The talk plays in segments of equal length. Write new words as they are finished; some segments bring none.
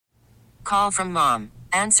Call from mom.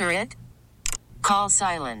 Answer it. Call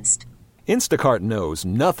silenced. Instacart knows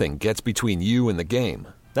nothing gets between you and the game.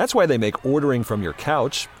 That's why they make ordering from your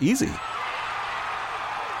couch easy.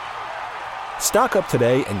 Stock up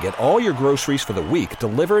today and get all your groceries for the week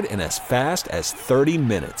delivered in as fast as 30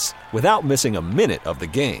 minutes without missing a minute of the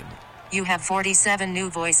game. You have 47 new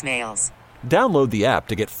voicemails. Download the app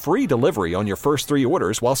to get free delivery on your first 3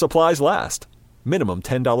 orders while supplies last. Minimum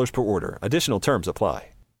 $10 per order. Additional terms apply.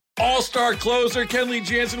 All-star closer Kenley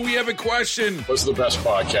Jansen, we have a question. What's the best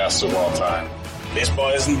podcast of all time? Baseball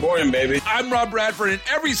isn't boring, baby. I'm Rob Bradford, and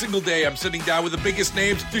every single day I'm sitting down with the biggest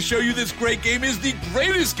names to show you this great game is the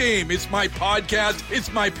greatest game. It's my podcast.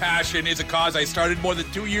 It's my passion. It's a cause I started more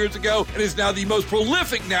than 2 years ago and is now the most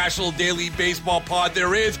prolific national daily baseball pod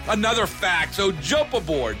there is. Another fact, so jump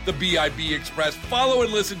aboard the BIB Express. Follow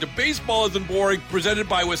and listen to Baseball Isn't Boring, presented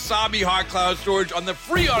by Wasabi Hot Cloud Storage on the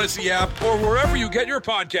free Odyssey app or wherever you get your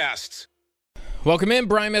podcasts. Welcome in.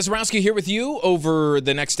 Brian Mazeroski here with you over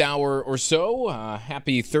the next hour or so.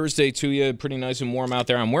 Happy Thursday to you. Pretty nice and warm out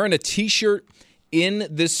there. I'm wearing a T-shirt in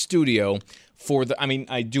this studio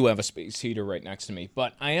I do have a space heater right next to me,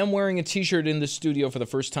 but I am wearing a T-shirt in the studio for the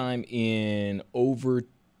first time in over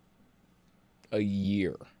a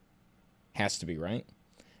year. Has to be, right?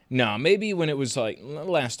 No, maybe when it was like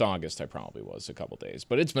last August I probably was a couple days,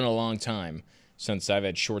 but it's been a long time since I've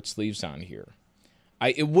had short sleeves on here.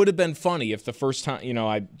 It would have been funny if the first time,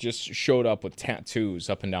 I just showed up with tattoos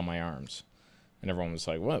up and down my arms. And everyone was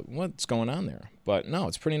like, what's going on there? But no,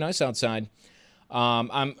 it's pretty nice outside.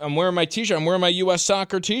 I'm wearing my T-shirt. I'm wearing my U.S.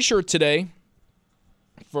 Soccer T-shirt today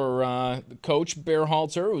for Coach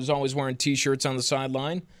Berhalter, who's always wearing T-shirts on the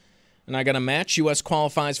sideline. And I got a match. U.S.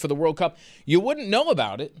 qualifies for the World Cup. You wouldn't know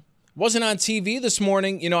about it. Wasn't on TV this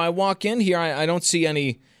morning. I walk in here. I don't see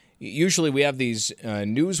any. Usually we have these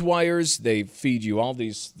news wires. They feed you all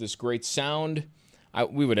this great sound.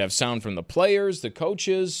 We would have sound from the players, the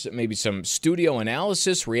coaches, maybe some studio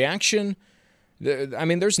analysis, reaction.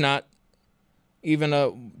 There's not even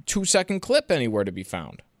a 2-second clip anywhere to be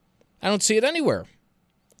found. I don't see it anywhere.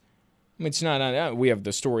 It's not on. We have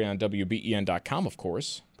the story on WBEN.com, of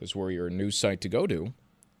course, because we're your news site to go to.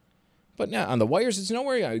 But now on the wires, it's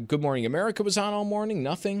nowhere. Good Morning America was on all morning.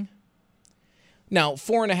 Nothing. Now,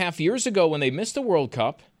 4.5 years ago when they missed the World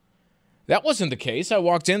Cup, that wasn't the case. I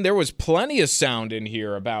walked in, there was plenty of sound in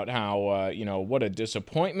here about how, what a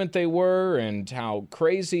disappointment they were and how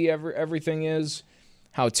crazy everything is,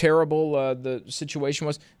 how terrible the situation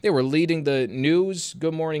was. They were leading the news,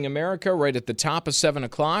 Good Morning America, right at the top of 7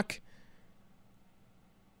 o'clock.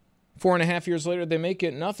 4.5 years later, they make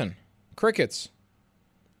it nothing. Crickets.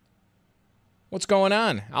 What's going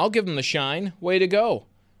on? I'll give them the shine. Way to go.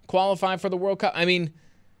 Qualify for the World Cup.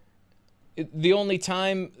 The only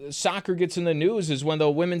time soccer gets in the news is when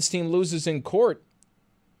the women's team loses in court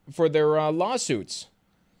for their lawsuits.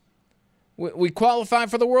 We qualify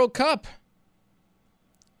for the World Cup.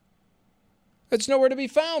 It's nowhere to be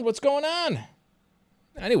found. What's going on?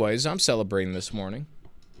 Anyways, I'm celebrating this morning.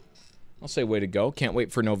 I'll say way to go. Can't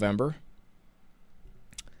wait for November.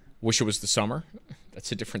 Wish it was the summer.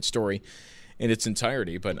 That's a different story in its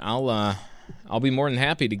entirety, but I'll be more than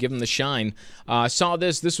happy to give them the shine. Saw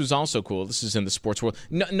this. This was also cool. This is in the sports world.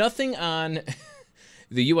 Nothing on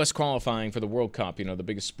the U.S. qualifying for the World Cup, the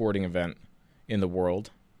biggest sporting event in the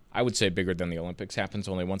world. I would say bigger than the Olympics. Happens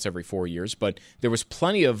only once every 4 years. But there was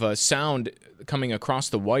plenty of sound coming across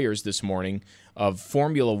the wires this morning of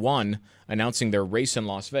Formula One announcing their race in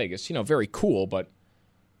Las Vegas. Very cool, but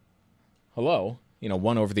hello,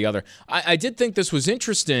 one over the other. I did think this was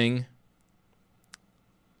interesting.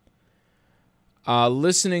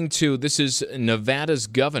 Listening to, this is Nevada's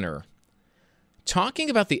governor, talking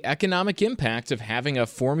about the economic impact of having a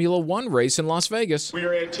Formula One race in Las Vegas. We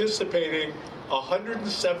are anticipating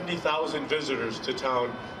 170,000 visitors to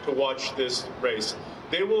town to watch this race.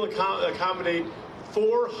 They will accommodate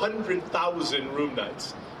 400,000 room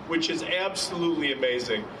nights, which is absolutely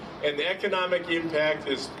amazing. And the economic impact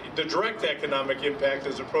the direct economic impact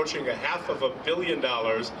is approaching $500 million,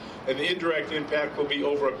 and the indirect impact will be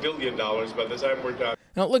over $1 billion by the time we're done.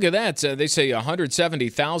 Now, look at that. They say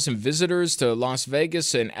 170,000 visitors to Las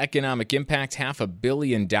Vegas, an economic impact, $500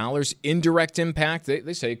 million. Indirect impact,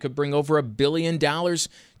 they say it could bring over $1 billion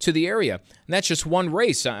to the area. And that's just one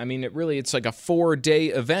race. It's like a 4-day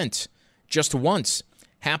event, just once,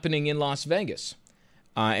 happening in Las Vegas.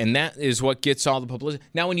 And that is what gets all the publicity.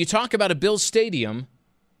 Now, when you talk about a Bills Stadium,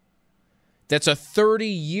 that's a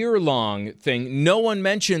 30-year-long thing. No one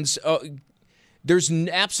mentions there's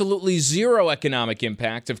absolutely zero economic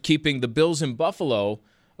impact of keeping the Bills in Buffalo,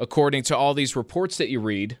 according to all these reports that you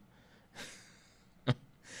read.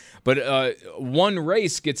 But one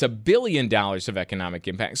race gets $1 billion of economic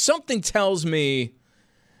impact. Something tells me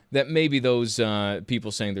that maybe those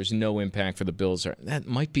people saying there's no impact for the Bills, that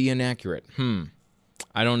might be inaccurate.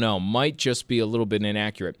 I don't know. Might just be a little bit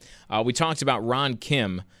inaccurate. We talked about Ron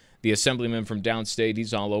Kim, the assemblyman from downstate.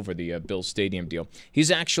 He's all over the Bills Stadium deal.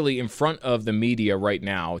 He's actually in front of the media right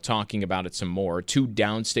now talking about it some more. 2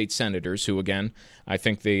 downstate senators who, again, I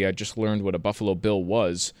think they just learned what a Buffalo Bill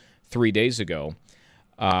was 3 days ago.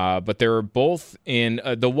 But they're both in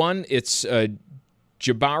the one, it's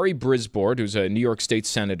Jabari Brisboard, who's a New York State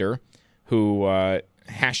senator, who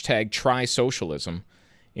hashtag try socialism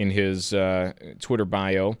in his Twitter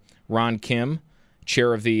bio. Ron Kim,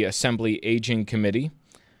 chair of the Assembly Aging Committee,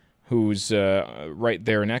 who's right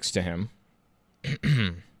there next to him.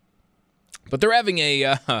 But they're having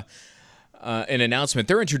an announcement.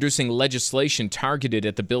 They're introducing legislation targeted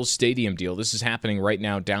at the Bills Stadium deal. This is happening right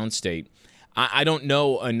now downstate. I don't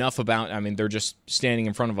know enough about, they're just standing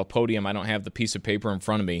in front of a podium. I don't have the piece of paper in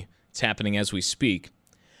front of me. It's happening as we speak.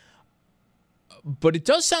 But it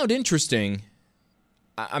does sound interesting.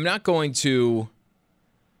 I'm not going to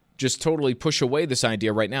just totally push away this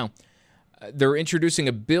idea right now. They're introducing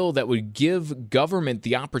a bill that would give government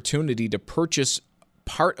the opportunity to purchase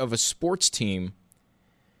part of a sports team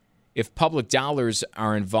if public dollars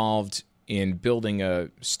are involved in building a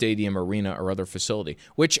stadium, arena, or other facility,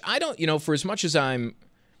 which I don't, for as much as I'm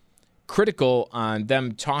critical on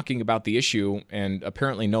them talking about the issue and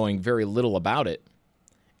apparently knowing very little about it,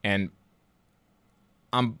 and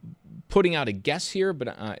I'm putting out a guess here,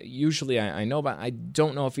 but usually I know about, I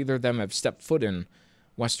don't know if either of them have stepped foot in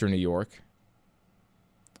Western New York.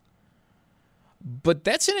 But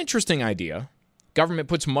that's an interesting idea. Government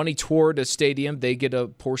puts money toward a stadium, they get a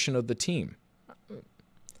portion of the team.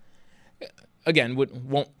 Again,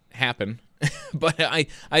 won't happen, but I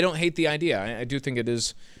don't hate the idea. I do think it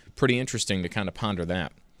is pretty interesting to kind of ponder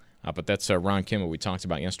that. But that's Ron Kim, we talked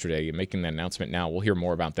about yesterday, making that announcement now. We'll hear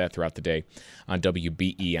more about that throughout the day on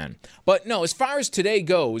WBEN. But no, as far as today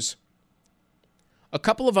goes, a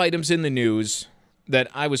couple of items in the news that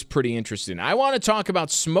I was pretty interested in. I want to talk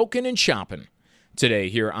about smoking and shopping today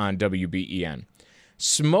here on WBEN.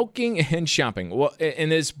 Smoking and shopping. Well,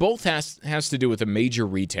 and this both has to do with the major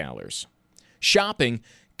retailers. Shopping,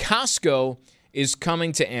 Costco is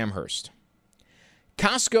coming to Amherst.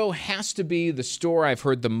 Costco has to be the store I've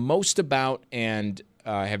heard the most about and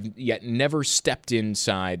have yet never stepped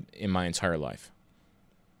inside in my entire life.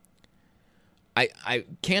 I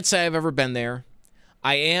can't say I've ever been there.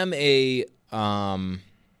 I am a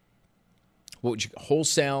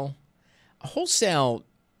wholesale. Wholesale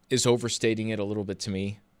is overstating it a little bit to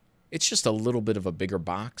me. It's just a little bit of a bigger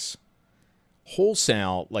box.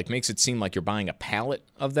 Wholesale makes it seem like you're buying a pallet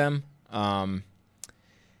of them. But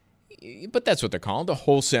that's what they're called, the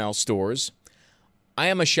wholesale stores. I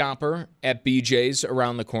am a shopper at BJ's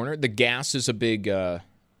around the corner. The gas is a big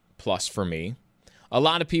plus for me. A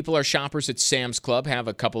lot of people are shoppers at Sam's Club, have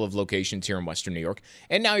a couple of locations here in Western New York.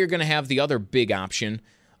 And now you're going to have the other big option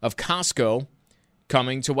of Costco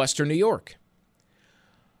coming to Western New York.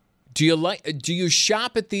 Do you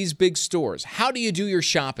shop at these big stores? How do you do your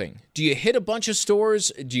shopping? Do you hit a bunch of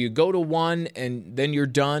stores? Do you go to one and then you're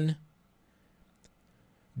done?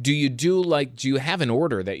 Do you have an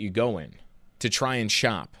order that you go in to try and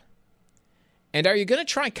shop? And are you going to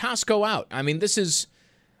try Costco out? This is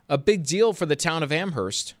a big deal for the town of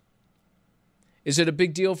Amherst. Is it a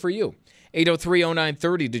big deal for you?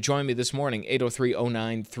 803-0930 to join me this morning,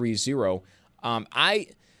 803-0930.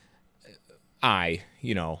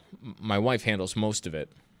 My wife handles most of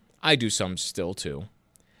it. I do some still, too.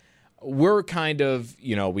 We're kind of,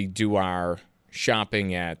 we do our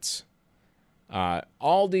shopping at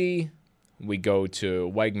Aldi. We go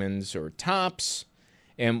to Wegmans or Tops.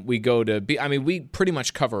 And we go to, we pretty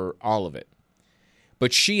much cover all of it.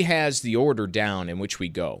 But she has the order down in which we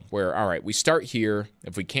go, where, all right, we start here.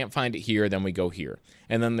 If we can't find it here, then we go here.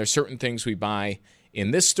 And then there's certain things we buy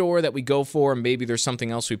in this store that we go for. Maybe there's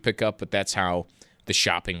something else we pick up, but that's how the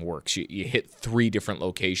shopping works. You hit 3 different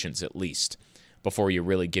locations at least before you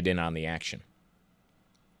really get in on the action.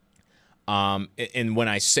 And when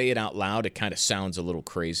I say it out loud, it kind of sounds a little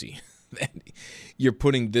crazy that you're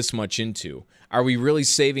putting this much into. Are we really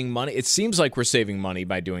saving money? It seems like we're saving money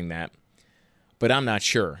by doing that, but I'm not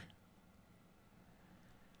sure.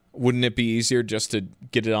 Wouldn't it be easier just to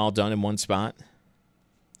get it all done in one spot?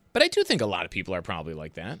 But I do think a lot of people are probably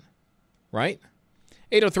like that, right?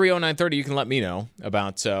 803-0930, you can let me know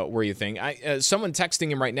about where you think. Someone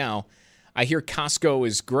texting him right now, I hear Costco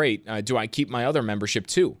is great. Do I keep my other membership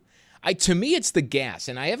too? To me, it's the gas,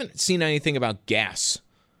 and I haven't seen anything about gas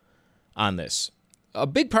on this. a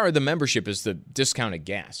big part of the membership is the discounted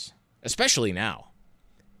gas, especially now.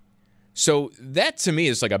 So that to me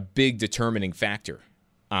is like a big determining factor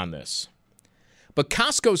on this. But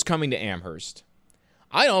Costco's coming to Amherst.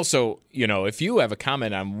 I also, if you have a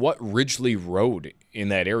comment on what Ridgely Road in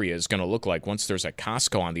that area is going to look like once there's a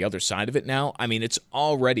Costco on the other side of it now, I mean, it's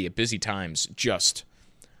already at busy times. Just,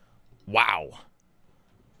 wow.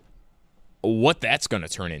 What that's going to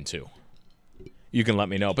turn into. You can let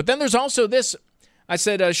me know. But then there's also this. I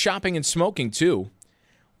said shopping and smoking too.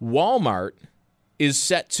 Walmart is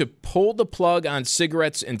set to pull the plug on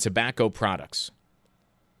cigarettes and tobacco products.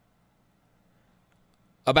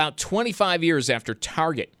 About 25 years after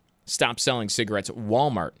Target stopped selling cigarettes,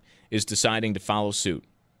 Walmart is deciding to follow suit.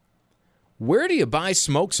 Where do you buy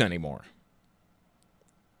smokes anymore?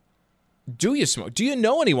 Do you smoke? Do you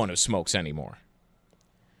know anyone who smokes anymore?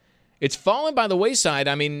 It's fallen by the wayside.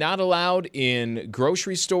 I mean, not allowed in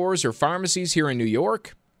grocery stores or pharmacies here in New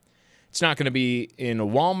York. It's not going to be in a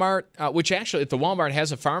Walmart, which actually, if the Walmart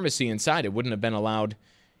has a pharmacy inside, it wouldn't have been allowed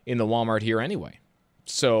in the Walmart here anyway.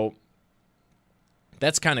 So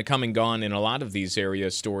that's kind of come and gone in a lot of these area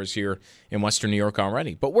stores here in Western New York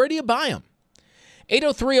already. But where do you buy them?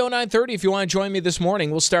 803-0930 if you want to join me this morning.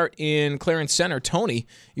 We'll start in Clarence Center. Tony,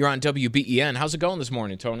 you're on WBEN. How's it going this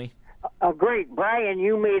morning, Tony? Great. Brian,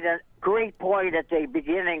 you made a great point at the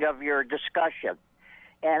beginning of your discussion,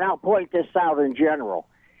 and I'll point this out in general.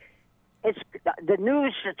 It's the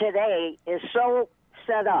news today is so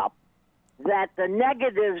set up that the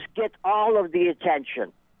negatives get all of the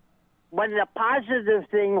attention. When the positive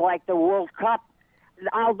thing like the World Cup,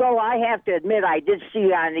 although I have to admit I did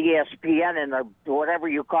see on ESPN and the whatever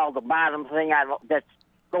you call the bottom thing that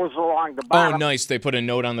goes along the bottom. Oh, nice. They put a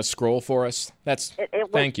note on the scroll for us.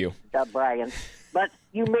 Thank you. Brian. But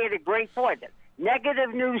you made a great point.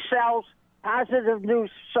 Negative news sells, positive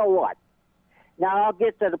news, so what? Now I'll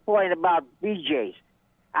get to the point about BJ's.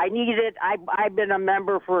 I need it. I've been a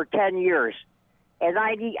member for 10 years, and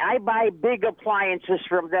I buy big appliances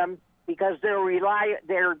from them because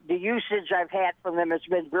the usage I've had from them has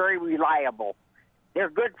been very reliable. They're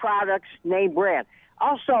good products, name brand.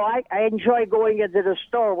 Also, I enjoy going into the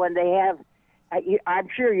store when they have, I'm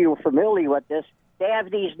sure you're familiar with this, they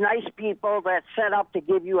have these nice people that set up to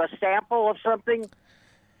give you a sample of something.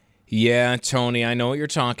 Yeah, Tony, I know what you're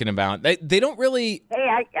talking about. They don't really...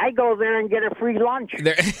 Hey, I go there and get a free lunch.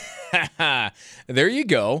 There you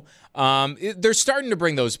go. They're starting to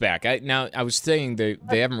bring those back. I was saying they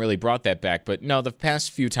haven't really brought that back, but no, the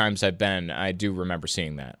past few times I've been, I do remember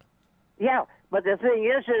seeing that. Yeah, but the thing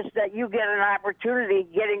is that you get an opportunity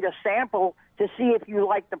getting a sample to see if you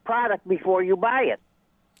like the product before you buy it.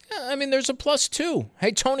 I mean, there's a plus too.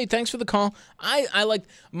 Hey, Tony, thanks for the call. I like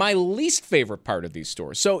my least favorite part of these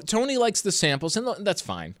stores. So Tony likes the samples, and that's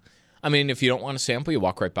fine. I mean, if you don't want a sample, you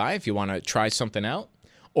walk right by. If you want to try something out,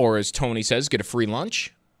 or as Tony says, get a free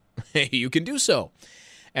lunch, you can do so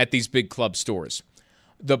at these big club stores.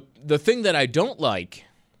 The thing that I don't like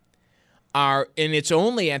are, and it's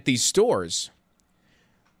only at these stores,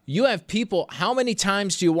 you have people, how many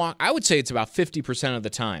times do you walk? I would say it's about 50% of the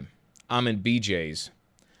time I'm in BJ's.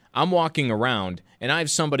 I'm walking around, and I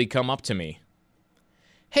have somebody come up to me.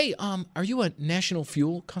 Hey, are you a National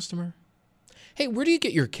Fuel customer? Hey, where do you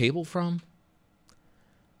get your cable from?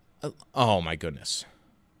 Oh, my goodness.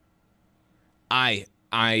 I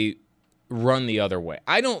run the other way.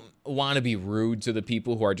 I don't want to be rude to the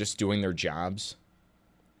people who are just doing their jobs.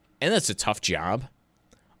 And that's a tough job.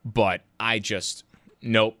 But I just,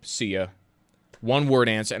 nope, see ya. One word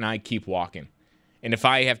answer, and I keep walking. And if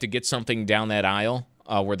I have to get something down that aisle,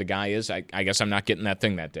 where the guy is, I guess I'm not getting that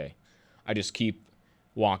thing that day. I just keep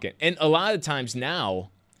walking. And a lot of times now,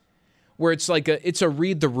 where it's like it's a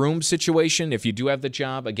read the room situation, if you do have the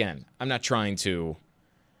job, again, I'm not trying to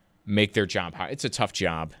make their job hard. It's a tough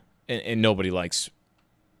job, and nobody likes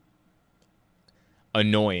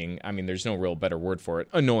annoying, I mean, there's no real better word for it,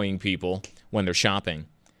 annoying people when they're shopping.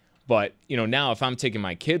 But, now if I'm taking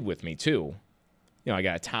my kid with me too, I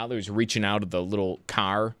got a toddler who's reaching out of the little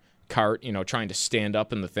cart, trying to stand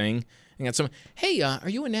up in the thing. And got someone, hey, are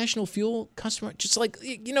you a National Fuel customer? Just like,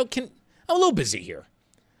 I'm a little busy here.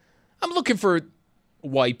 I'm looking for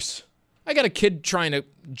wipes. I got a kid trying to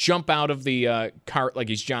jump out of the cart like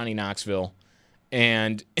he's Johnny Knoxville,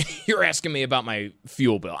 and you're asking me about my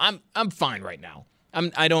fuel bill. I'm fine right now.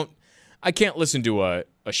 I can't listen to a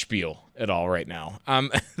spiel at all right now.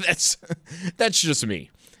 That's just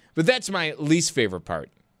me. But that's my least favorite part.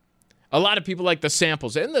 A lot of people like the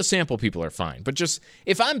samples, and the sample people are fine. But just,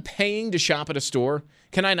 if I'm paying to shop at a store,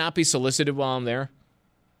 can I not be solicited while I'm there?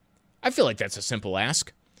 I feel like that's a simple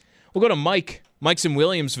ask. We'll go to Mike. Mike's in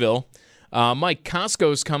Williamsville. Mike,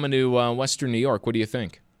 Costco's coming to Western New York. What do you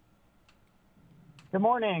think? Good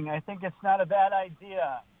morning. I think it's not a bad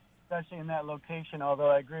idea, especially in that location, although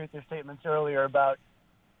I agree with your statements earlier about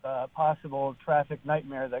possible traffic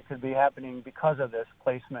nightmare that could be happening because of this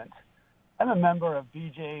placement. I'm a member of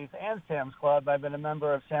BJ's and Sam's Club. I've been a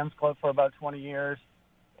member of Sam's Club for about 20 years,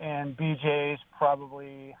 and BJ's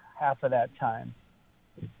probably half of that time.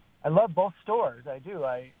 I love both stores. I do.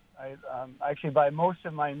 I actually buy most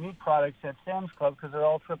of my meat products at Sam's Club because they're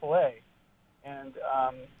all AAA. And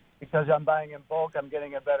because I'm buying in bulk, I'm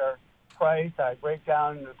getting a better price. I break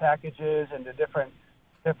down the packages into different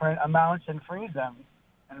amounts and freeze them.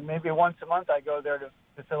 And maybe once a month I go there to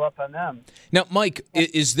fill up on them. Now, Mike,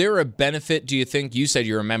 is there a benefit, do you think? You said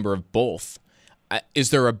you're a member of both.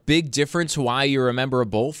 Is there a big difference why you're a member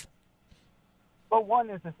of both? Well,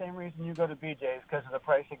 one is the same reason you go to BJ's, because the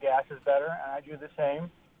price of gas is better, and I do the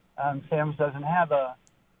same. Sam's doesn't have a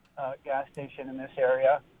gas station in this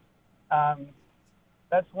area.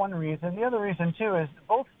 That's one reason. The other reason, too, is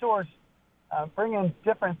both stores bring in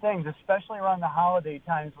different things, especially around the holiday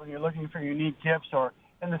times when you're looking for unique gifts, or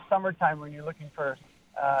in the summertime when you're looking for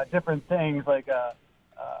different things like a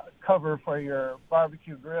cover for your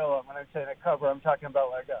barbecue grill. When I say a cover, I'm talking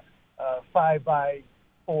about like a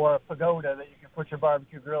 5x4 pagoda that you can put your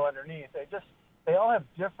barbecue grill underneath. They all have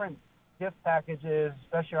different gift packages,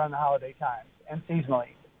 especially around the holiday times and seasonally.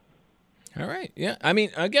 All right. Yeah. I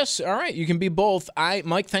mean, I guess, all right, you can be both.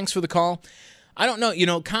 Mike, thanks for the call. I don't know.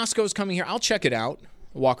 Costco's coming here. I'll check it out,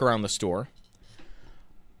 walk around the store.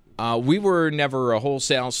 We were never a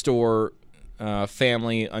wholesale store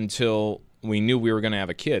family until we knew we were going to have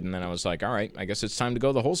a kid. And then I was like, all right, I guess it's time to go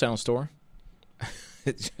to the wholesale store.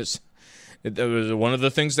 It was one of the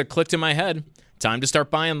things that clicked in my head. Time to start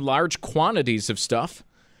buying large quantities of stuff.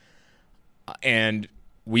 And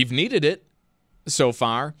we've needed it so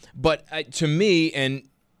far. But to me, and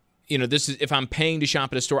this is if I'm paying to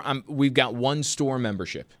shop at a store, we've got one store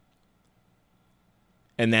membership.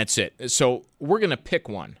 And that's it. So we're going to pick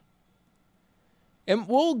one. And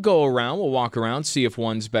we'll go around, we'll walk around, see if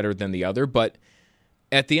one's better than the other. But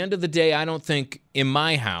at the end of the day, I don't think in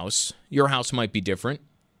my house, your house might be different.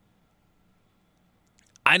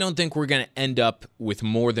 I don't think we're going to end up with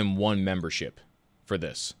more than one membership for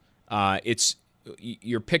this.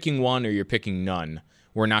 You're picking one or you're picking none.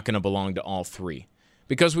 We're not going to belong to all three.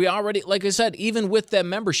 Because we already, like I said, even with that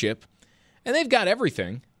membership, and they've got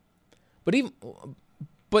everything,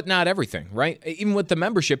 but not everything, right? Even with the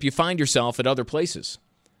membership, you find yourself at other places.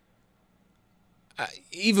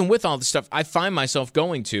 Even with all the stuff, I find myself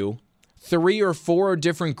going to 3 or 4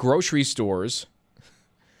 different grocery stores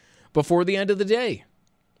before the end of the day.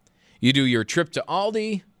 You do your trip to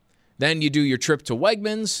Aldi, then you do your trip to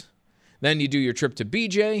Wegmans, then you do your trip to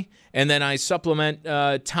BJ, and then I supplement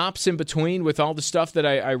Tops in between with all the stuff that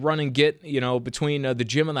I run and get, between the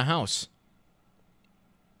gym and the house.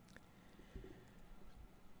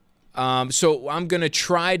 So I'm going to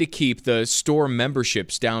try to keep the store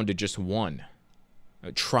memberships down to just one.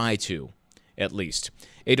 Try to, at least.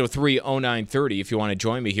 803-0930 if you want to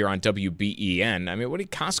join me here on WBEN. I mean, what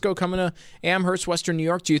Costco coming to Amherst, Western New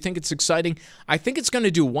York? Do you think it's exciting? I think it's going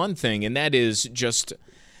to do one thing, and that is just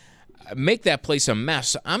make that place a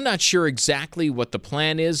mess. I'm not sure exactly what the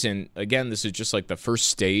plan is, and again, this is just like the first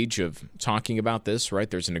stage of talking about this, right?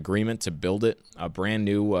 There's an agreement to build it, a brand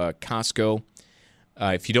new Costco.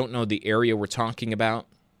 If you don't know the area we're talking about,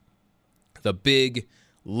 the big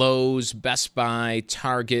Lowe's, Best Buy,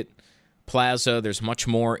 Target, Plaza, there's much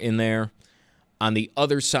more in there. On the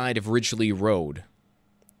other side of Ridgely Road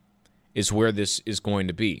is where this is going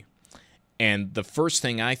to be. And the first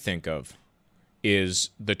thing I think of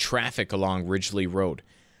is the traffic along Ridgely Road.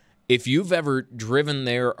 If you've ever driven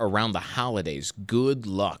there around the holidays, good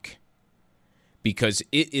luck, because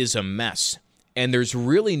it is a mess. And there's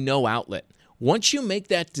really no outlet. Once you make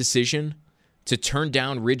that decision to turn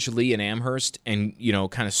down Ridgely and Amherst and,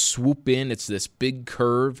 kind of swoop in, it's this big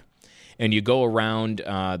curve, and you go around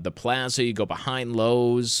the plaza, you go behind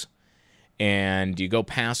Lowe's, and you go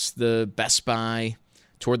past the Best Buy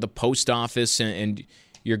toward the post office, and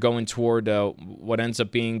you're going toward what ends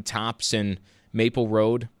up being Tops and Maple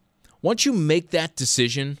Road. Once you make that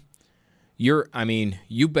decision,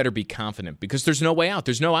 you better be confident because there's no way out.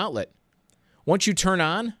 There's no outlet. Once you turn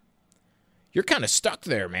on, you're kind of stuck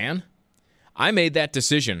there, man. I made that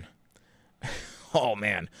decision. Oh,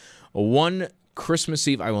 man. One Christmas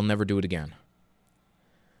Eve, I will never do it again.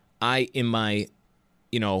 In my,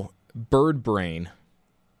 bird brain,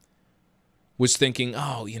 was thinking,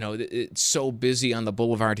 it's so busy on the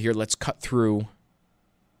boulevard here. Let's cut through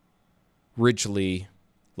Ridgely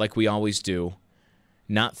like we always do.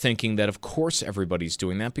 not thinking that, of course, everybody's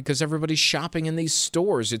doing that because everybody's shopping in these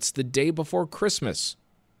stores. It's the day before Christmas.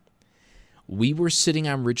 We were sitting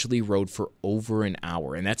on Ridgely Road for over an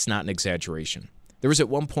hour, and that's not an exaggeration. There was at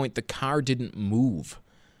one point the car didn't move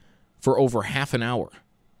for over half an hour.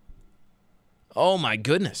 Oh, my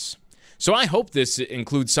goodness. So I hope this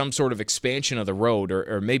includes some sort of expansion of the road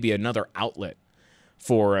or maybe another outlet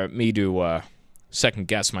for me to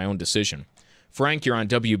second-guess my own decision. Frank, you're on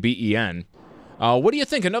WBEN. What do you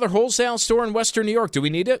think? Another wholesale store in Western New York. Do we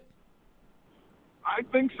need it? I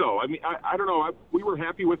think so. I mean, I don't know. We were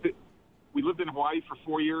happy with it. We lived in Hawaii for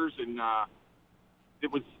 4 years, and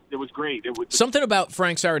it was great. It was something about,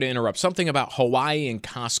 Frank, sorry to interrupt, something about Hawaii and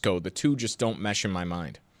Costco. The two just don't mesh in my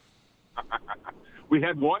mind. We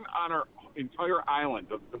had one on our entire island,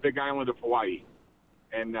 the big island of Hawaii,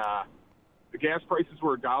 and the gas prices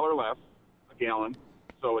were $1 less a gallon,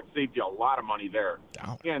 so it saved you a lot of money there.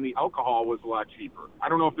 Oh. And the alcohol was a lot cheaper. I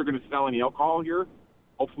don't know if they're going to sell any alcohol here.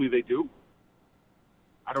 Hopefully they do.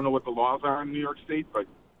 I don't know what the laws are in New York State, but...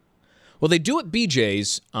 Well, they do at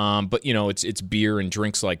BJ's, but, it's beer and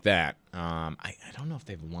drinks like that. I don't know if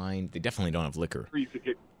they have wine. They definitely don't have liquor. You could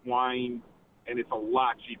get wine, and it's a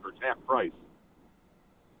lot cheaper. It's half price.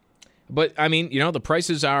 But, I mean, the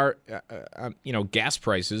prices are, gas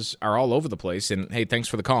prices are all over the place. And, hey, thanks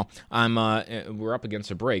for the call. We're up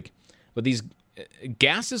against a break. But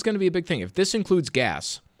gas is going to be a big thing. If this includes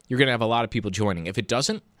gas, you're going to have a lot of people joining. If it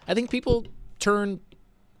doesn't, I think people turn,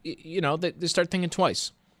 they start thinking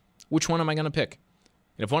twice. Which one am I going to pick?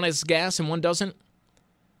 And if one has gas and one doesn't,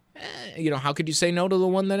 how could you say no to the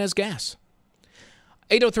one that has gas?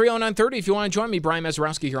 803-0930 if you want to join me. Brian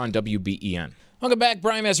Mazurowski here on WBEN. Welcome back.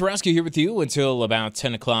 Brian Mazurowski here with you until about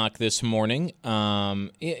 10 o'clock this morning.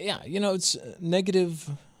 It's negative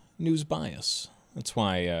news bias. That's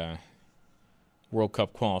why World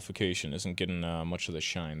Cup qualification isn't getting much of the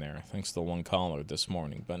shine there. Thanks to the one caller this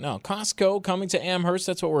morning. But no, Costco coming to Amherst.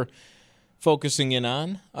 That's what we're focusing in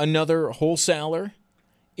on. Another wholesaler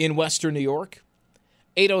in Western New York.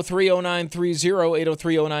 803-0930,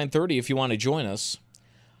 803-0930 if you want to join us.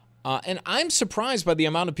 And I'm surprised by the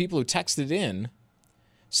amount of people who texted in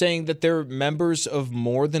saying that they're members of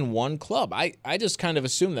more than one club. I just kind of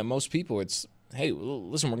assume that most people, it's, hey,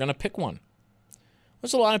 listen, we're going to pick one.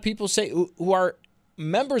 There's a lot of people who are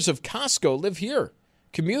members of Costco live here,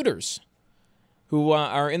 commuters who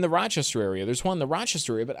are in the Rochester area. There's one in the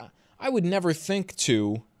Rochester area, but I would never think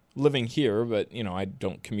to, living here, but, I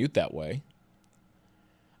don't commute that way.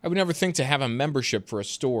 I would never think to have a membership for a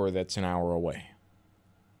store that's an hour away.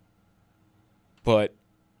 But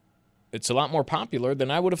it's a lot more popular than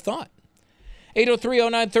I would have thought.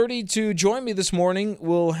 803-0930 to join me this morning.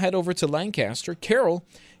 We'll head over to Lancaster. Carol,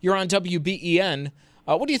 you're on WBEN.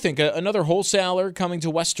 What do you think? Another wholesaler coming to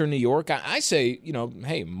Western New York? I say,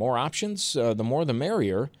 hey, more options, the more the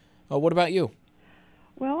merrier. What about you?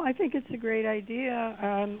 Well, I think it's a great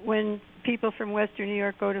idea. When people from Western New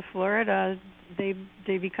York go to Florida,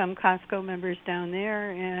 they become Costco members down there,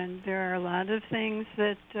 and there are a lot of things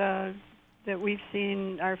that we've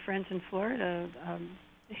seen our friends in Florida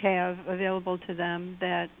have available to them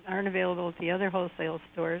that aren't available at the other wholesale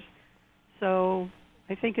stores. So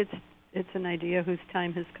I think it's an idea whose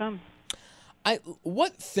time has come.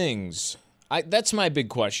 What things? That's my big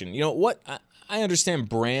question. I understand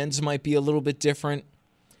brands might be a little bit different.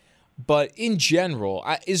 But in general,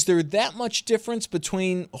 is there that much difference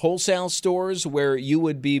between wholesale stores where you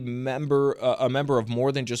would be a member of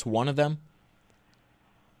more than just one of them?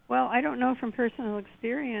 Well, I don't know from personal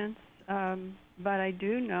experience, but I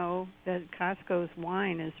do know that Costco's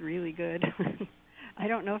wine is really good. I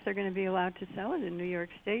don't know if they're going to be allowed to sell it in New York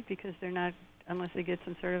State because they're not, unless they get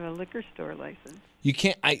some sort of a liquor store license. You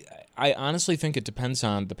can't. I honestly think it depends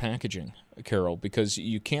on the packaging, Carol, because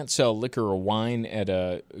you can't sell liquor or wine at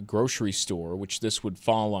a grocery store, which this would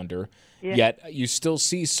fall under. Yeah. Yet you still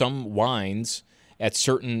see some wines at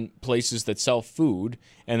certain places that sell food,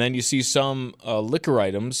 and then you see some liquor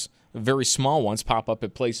items, very small ones, pop up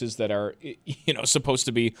at places that are, supposed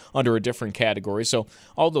to be under a different category. So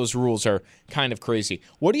all those rules are kind of crazy.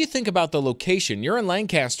 What do you think about the location? You're in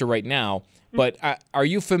Lancaster right now. But are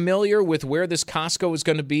you familiar with where this Costco is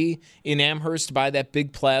going to be in Amherst by that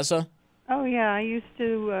big plaza? Oh, yeah. I used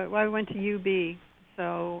to, I went to UB,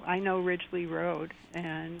 so I know Ridgely Road.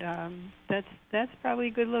 And that's probably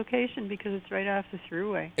a good location because it's right off the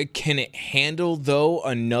thruway. Can it handle, though,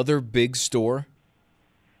 another big store?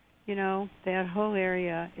 That whole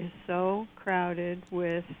area is so crowded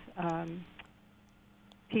with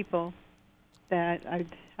people that.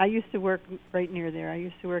 I used to work right near there. I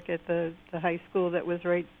used to work at the high school that was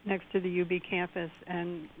right next to the UB campus,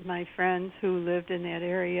 and my friends who lived in that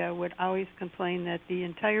area would always complain that the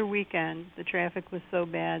entire weekend the traffic was so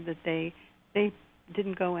bad that they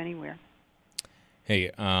didn't go anywhere. Hey,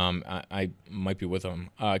 I might be with them.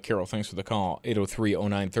 Carol, thanks for the call.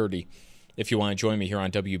 803-0930 if you want to join me here on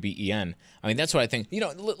WBEN. I mean, that's what I think. You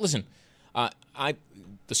know, listen,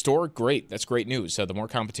 the store, great. That's great news. The more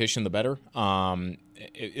competition, the better. And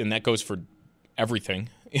that goes for everything,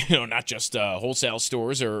 you know, not just wholesale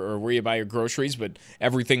stores or where you buy your groceries, but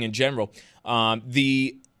everything in general.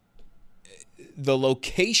 The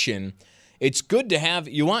location, it's good to have.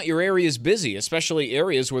 You want your areas busy, especially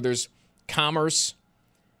areas where there's commerce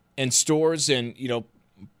and stores and, you know,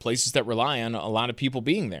 places that rely on a lot of people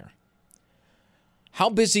being there. How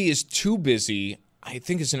busy is too busy, I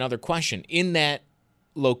think, is another question. In that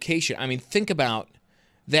location, I mean, think about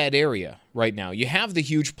that area right now. You have the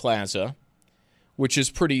huge plaza, which is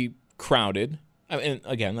pretty crowded. I mean,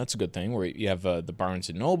 again, that's a good thing, where you have the Barnes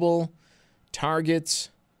 & Noble, Targets,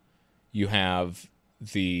 you have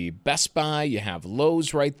the Best Buy, you have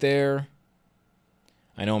Lowe's right there.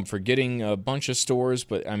 I know I'm forgetting a bunch of stores,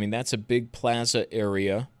 but, I mean, that's a big plaza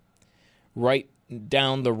area. Right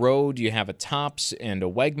down the road, you have a Tops and a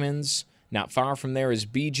Wegmans. Not far from there is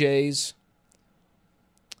BJ's.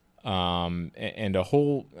 And a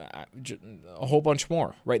whole bunch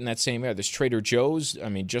more right in that same area. There's Trader Joe's, I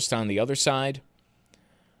mean, just on the other side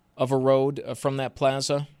of a road from that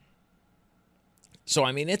plaza. So,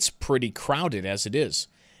 I mean, it's pretty crowded as it is.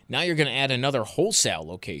 Now you're going to add another wholesale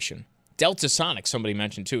location. Delta Sonic, somebody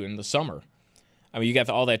mentioned, too, in the summer. I mean, you got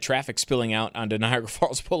all that traffic spilling out onto Niagara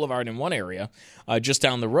Falls Boulevard in one area, just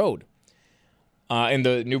down the road. And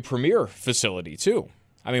the new Premier facility, too.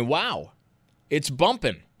 I mean, wow. It's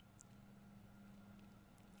bumping.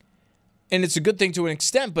 And it's a good thing to an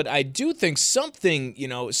extent, but I do think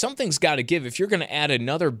something's got to give. If you're going to add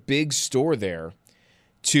another big store there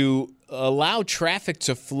to allow traffic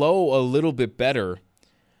to flow a little bit better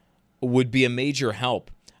would be a major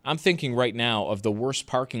help. I'm thinking right now of the worst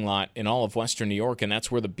parking lot in all of Western New York, and that's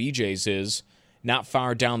where the BJ's is, not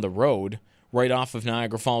far down the road, right off of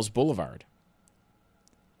Niagara Falls Boulevard.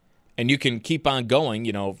 And you can keep on going,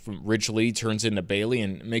 you know, from Ridgely turns into Bailey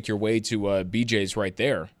and make your way to BJ's right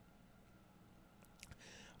there.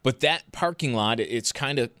 But that parking lot, it's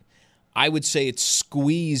kind of, I would say it's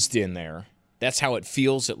squeezed in there. That's how it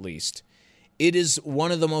feels, at least. It is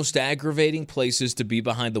one of the most aggravating places to be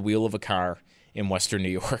behind the wheel of a car in Western New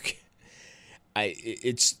York.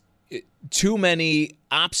 It's too many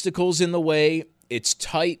obstacles in the way. It's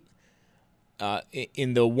tight.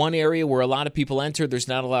 In the one area where a lot of people enter, there's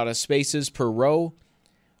not a lot of spaces per row.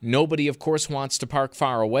 Nobody, of course, wants to park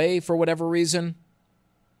far away for whatever reason.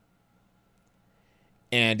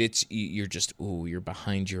 And you're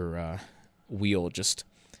behind your wheel, just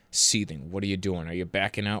seething. What are you doing? Are you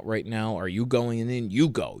backing out right now? Are you going in? You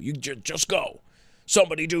go. You just go.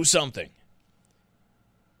 Somebody do something.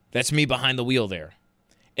 That's me behind the wheel there.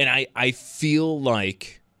 And I feel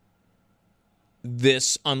like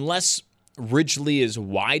this, unless Ridgely is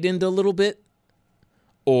widened a little bit,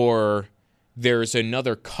 or there's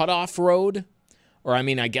another cutoff road, or, I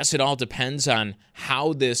mean, I guess it all depends on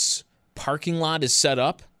how this parking lot is set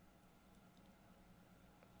up.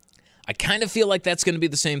 I kind of feel like that's going to be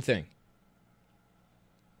the same thing.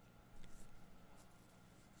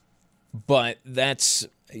 But that's,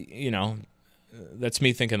 that's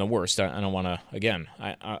me thinking the worst. I don't want to, again,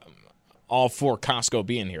 I all for Costco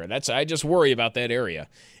being here. I just worry about that area.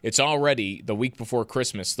 It's already, the week before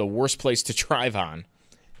Christmas, the worst place to drive on.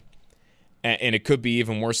 And it could be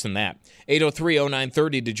even worse than that.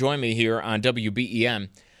 803-0930 to join me here on WBEN.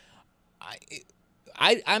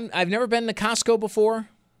 I've never been to Costco before.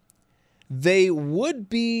 Would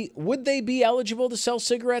they be eligible to sell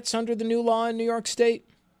cigarettes under the new law in New York State?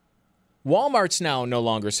 Walmart's now no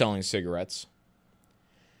longer selling cigarettes.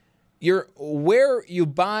 Where you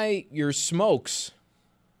buy your smokes,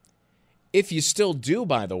 if you still do,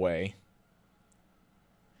 by the way,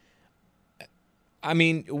 I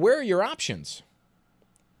mean, where are your options?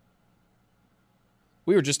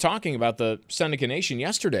 We were just talking about the Seneca Nation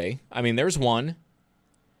yesterday. I mean, there's one,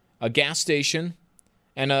 a gas station,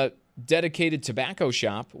 and a dedicated tobacco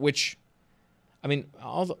shop, which, I mean,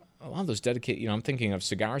 a lot of those dedicated, I'm thinking of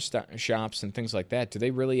cigar shops and things like that. Do they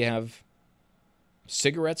really have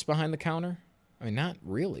cigarettes behind the counter? I mean, not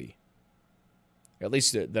really. At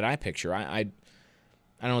least that I picture. I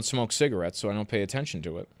don't smoke cigarettes, so I don't pay attention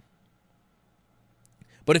to it.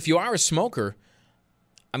 But if you are a smoker,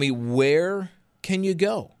 I mean, where can you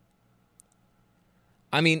go?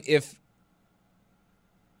 I mean, if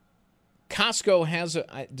Costco has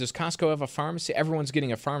does Costco have a pharmacy? Everyone's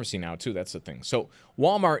getting a pharmacy now, too. That's the thing. So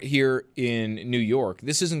Walmart here in New York,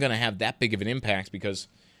 this isn't going to have that big of an impact because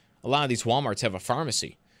a lot of these Walmarts have a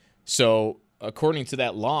pharmacy. So according to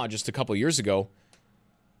that law just a couple years ago,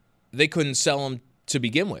 they couldn't sell them to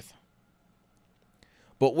begin with.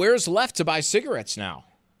 But where's left to buy cigarettes now?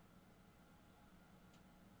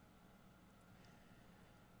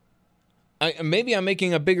 Maybe I'm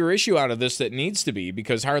making a bigger issue out of this that needs to be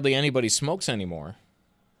because hardly anybody smokes anymore.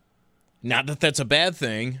 Not that that's a bad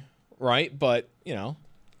thing, right? But, you know.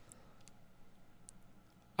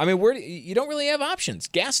 I mean, you don't really have options.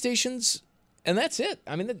 Gas stations, and that's it.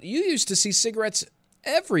 I mean, you used to see cigarettes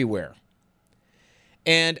everywhere.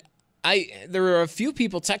 And there are a few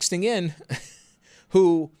people texting in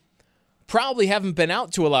who probably haven't been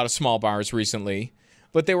out to a lot of small bars recently,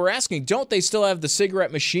 but they were asking, don't they still have the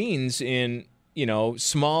cigarette machines in,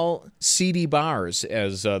 small, seedy bars,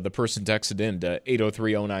 as the person texted in to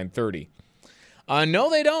 803-0930? No,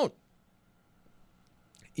 they don't.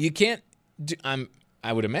 You can't.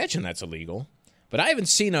 I would imagine that's illegal, but I haven't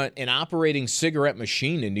seen an operating cigarette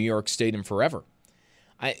machine in New York State in forever.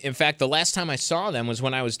 In fact, the last time I saw them was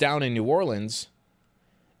when I was down in New Orleans,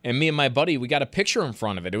 and me and my buddy, we got a picture in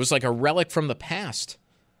front of it. It was like a relic from the past.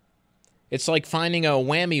 It's like finding a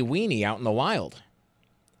whammy weenie out in the wild.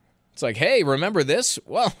 It's like, hey, remember this?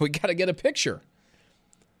 Well, we got to get a picture.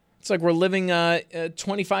 It's like we're living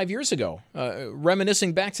 25 years ago,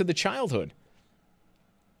 reminiscing back to the childhood.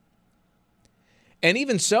 And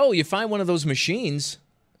even so, you find one of those machines,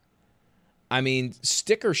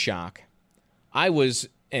 sticker shock.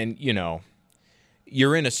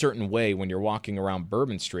 You're in a certain way when you're walking around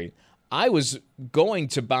Bourbon Street. I was going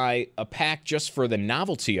to buy a pack just for the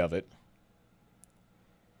novelty of it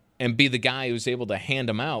and be the guy who's able to hand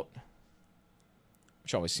them out,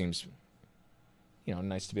 which always seems,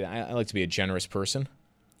 nice to be. I like to be a generous person.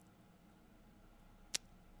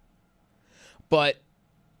 But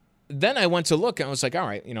then I went to look and I was like, all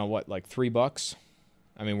right, like $3?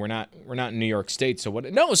 I mean, we're not in New York State, so what?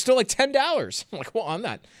 No, it's still like $10. I'm like, well, I'm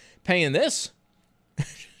not paying this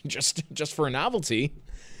just for a novelty.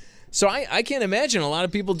 So I can't imagine a lot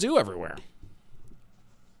of people do everywhere.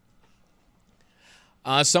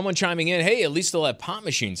 Someone chiming in, hey, at least they'll have pot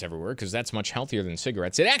machines everywhere because that's much healthier than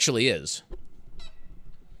cigarettes. It actually is.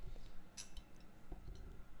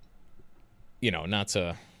 Not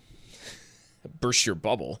to burst your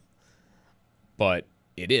bubble, but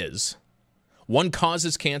it is. One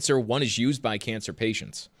causes cancer, one is used by cancer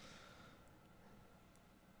patients.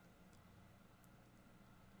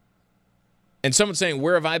 And someone's saying,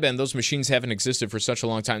 where have I been? Those machines haven't existed for such a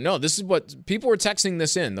long time. No, this is what people were texting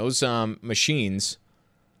this in. Those machines,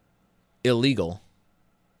 illegal.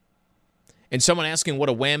 And someone asking what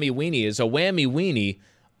a whammy weenie is. A whammy weenie,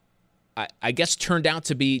 I guess, turned out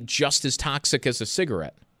to be just as toxic as a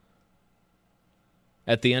cigarette.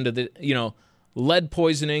 At the end of the, lead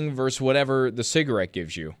poisoning versus whatever the cigarette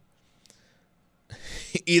gives you.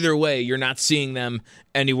 Either way, you're not seeing them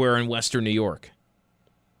anywhere in Western New York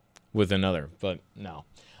with another. But no,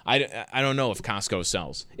 I don't know if Costco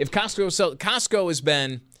sells. If Costco has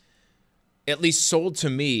been at least sold to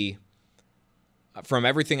me from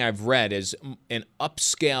everything I've read as an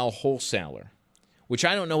upscale wholesaler, which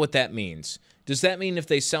I don't know what that means. Does that mean if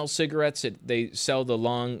they sell cigarettes, they sell the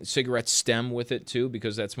long cigarette stem with it too,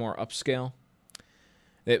 because that's more upscale?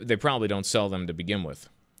 They probably don't sell them to begin with.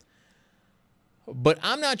 But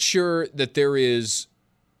I'm not sure that there is...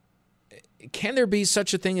 Can there be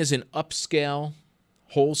such a thing as an upscale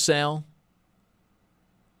wholesale?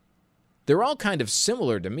 They're all kind of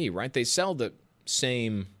similar to me, right? They sell the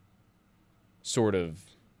same sort of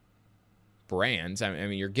brands. I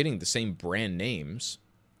mean, you're getting the same brand names.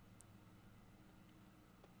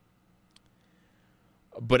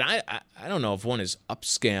 But I don't know if one is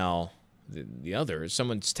upscale... The other,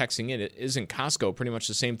 someone's texting in, isn't Costco pretty much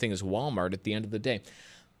the same thing as Walmart at the end of the day?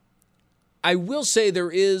 I will say there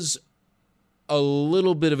is a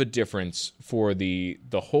little bit of a difference for the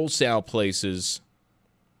wholesale places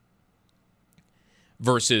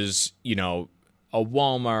versus, a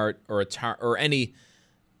Walmart or or any,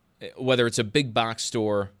 whether it's a big box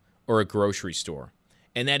store or a grocery store,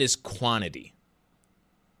 and that is quantity.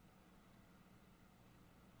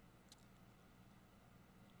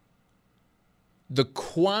 The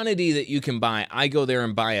quantity that you can buy, I go there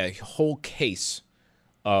and buy a whole case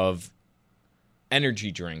of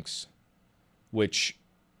energy drinks, which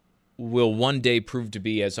will one day prove to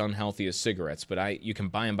be as unhealthy as cigarettes, but you can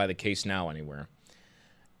buy them by the case now anywhere.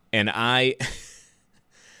 And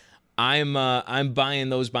I'm buying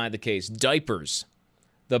those by the case. Diapers.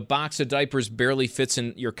 the box of diapers barely fits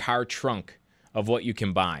in your car trunk of what you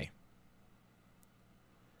can buy.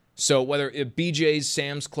 So whether it BJ's,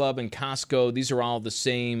 Sam's Club, and Costco, these are all the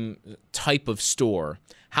same type of store.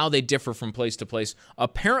 How they differ from place to place.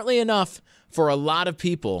 Apparently enough for a lot of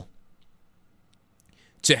people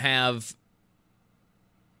to have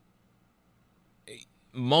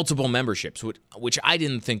multiple memberships, which I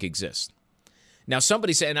didn't think exist. Now,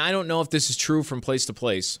 somebody said, and I don't know if this is true from place to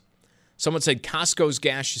place, someone said Costco's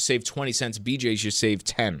gas you save 20 cents, BJ's you save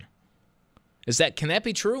 10. Can that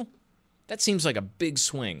be true? That seems like a big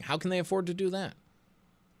swing. How can they afford to do that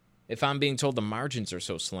if I'm being told the margins are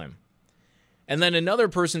so slim? And then another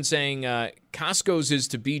person saying Costco's is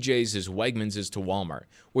to BJ's as Wegmans is to Walmart,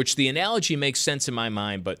 which the analogy makes sense in my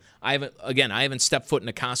mind, but I haven't stepped foot in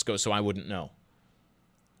a Costco, so I wouldn't know.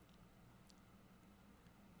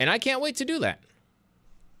 And I can't wait to do that.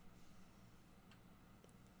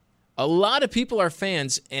 A lot of people are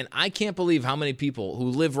fans, and I can't believe how many people who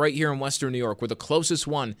live right here in Western New York, where the closest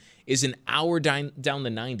one is an hour down the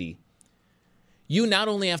 90. You not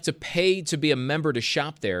only have to pay to be a member to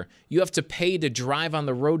shop there, you have to pay to drive on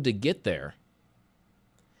the road to get there.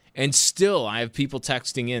 And still, I have people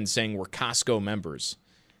texting in saying we're Costco members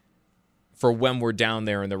for when we're down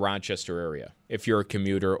there in the Rochester area, if you're a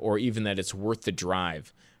commuter, or even that it's worth the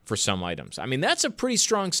drive for some items. I mean, that's a pretty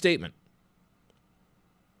strong statement.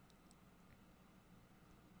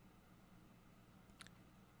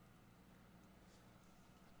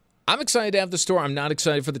 I'm excited to have the store. I'm not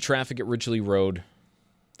excited for the traffic at Ridgely Road,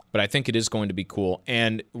 but I think it is going to be cool.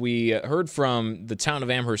 And we heard from the town of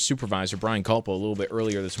Amherst supervisor, Brian Culpo, a little bit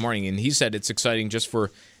earlier this morning, and he said it's exciting just for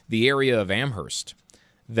the area of Amherst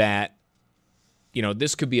that,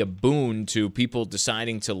 this could be a boon to people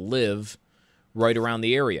deciding to live right around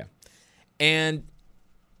the area. And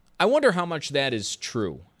I wonder how much that is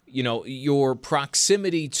true. Your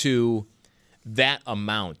proximity to that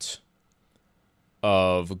amount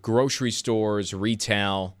of grocery stores,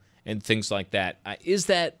 retail, and things like that. Is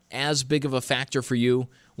that as big of a factor for you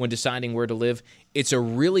when deciding where to live? It's a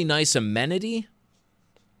really nice amenity,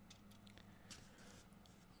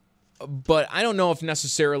 but I don't know if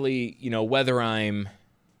necessarily, whether I'm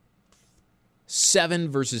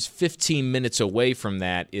 7 versus 15 minutes away from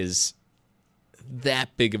that is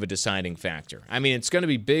that big of a deciding factor. I mean, it's going to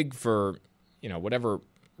be big for, whatever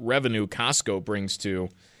revenue Costco brings to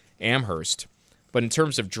Amherst. But in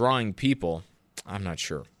terms of drawing people, I'm not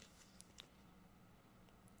sure.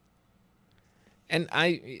 And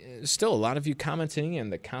still a lot of you commenting in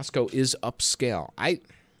that Costco is upscale. I'm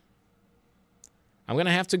going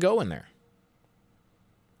to have to go in there.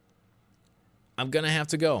 I'm going to have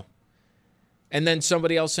to go. And then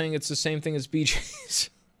somebody else saying it's the same thing as BJ's.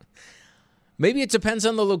 Maybe it depends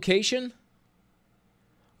on the location.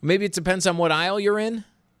 Maybe it depends on what aisle you're in.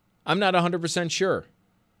 I'm not 100% sure.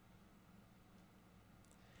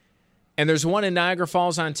 And there's one in Niagara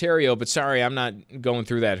Falls, Ontario, but sorry, I'm not going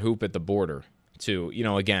through that hoop at the border to,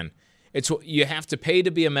 again, you have to pay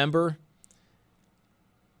to be a member.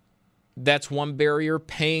 That's one barrier.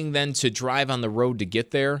 Paying then to drive on the road to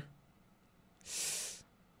get there.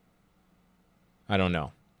 I don't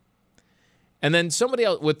know. And then somebody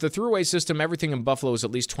else, with the throughway system, everything in Buffalo is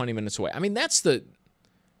at least 20 minutes away. I mean, that's the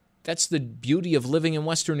beauty of living in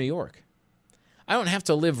Western New York. I don't have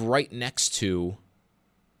to live right next to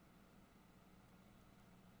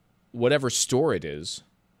whatever store it is,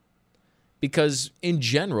 because in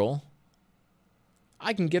general,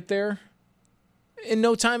 I can get there in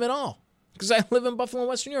no time at all because I live in Buffalo,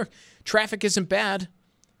 Western New York. Traffic isn't bad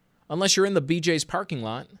unless you're in the BJ's parking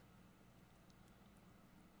lot.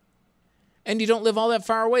 And you don't live all that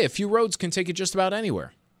far away. A few roads can take you just about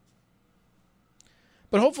anywhere.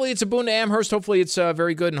 But hopefully it's a boon to Amherst. Hopefully it's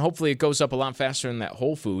very good, and hopefully it goes up a lot faster than that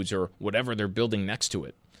Whole Foods or whatever they're building next to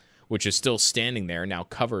it, which is still standing there, now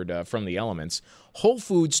covered from the elements. Whole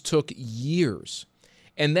Foods took years.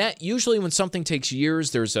 And that usually when something takes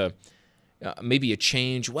years, there's maybe a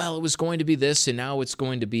change. Well, it was going to be this, and now it's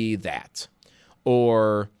going to be that.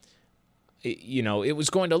 Or, it was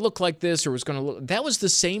going to look like this, or it was going to look... That was the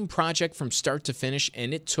same project from start to finish,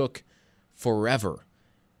 and it took forever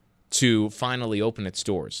to finally open its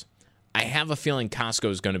doors. I have a feeling Costco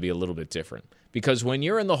is going to be a little bit different. Because when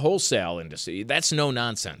you're in the wholesale industry, that's no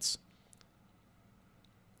nonsense.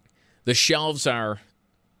 The shelves are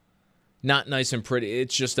not nice and pretty.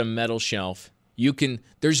 It's just a metal shelf.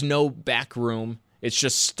 There's no back room. It's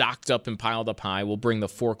just stocked up and piled up high. We'll bring the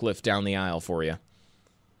forklift down the aisle for you.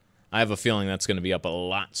 I have a feeling that's going to be up a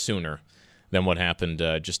lot sooner than what happened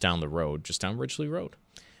just down the road, just down Ridgely Road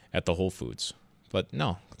at the Whole Foods. But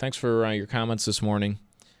no, thanks for your comments this morning.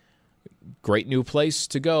 Great new place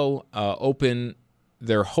to go. Open,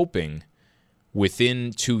 they're hoping,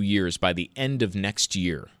 within 2 years, by the end of next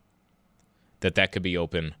year, that could be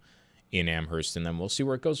open in Amherst, and then we'll see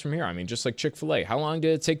where it goes from here. I mean, just like Chick-fil-A. How long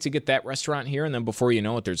did it take to get that restaurant here? And then before you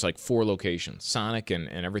know it, there's like 4 locations, Sonic and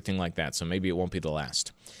everything like that, so maybe it won't be the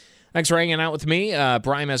last. Thanks for hanging out with me.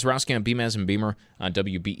 Brian Mazurowski on BMaz and Beamer on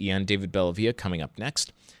WBEN. David Bellavia coming up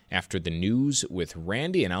next after the news with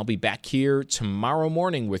Randy, and I'll be back here tomorrow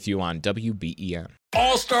morning with you on WBEN.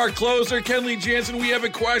 All-star closer Kenley Jansen, we have a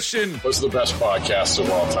question. What's the best podcast of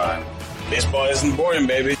all time? Baseball isn't boring,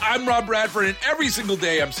 baby. I'm Rob Bradford, and every single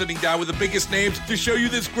day I'm sitting down with the biggest names to show you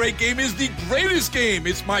this great game is the greatest game.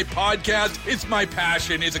 It's my podcast. It's my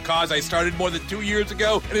passion. It's a cause I started more than 2 years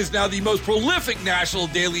ago and is now the most prolific national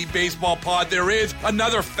daily baseball pod there is.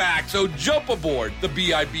 Another fact, so jump aboard the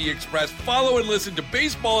BIB Express. Follow and listen to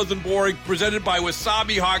Baseball Isn't Boring, presented by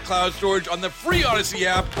Wasabi Hot Cloud Storage on the free Odyssey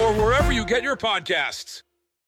app or wherever you get your podcasts.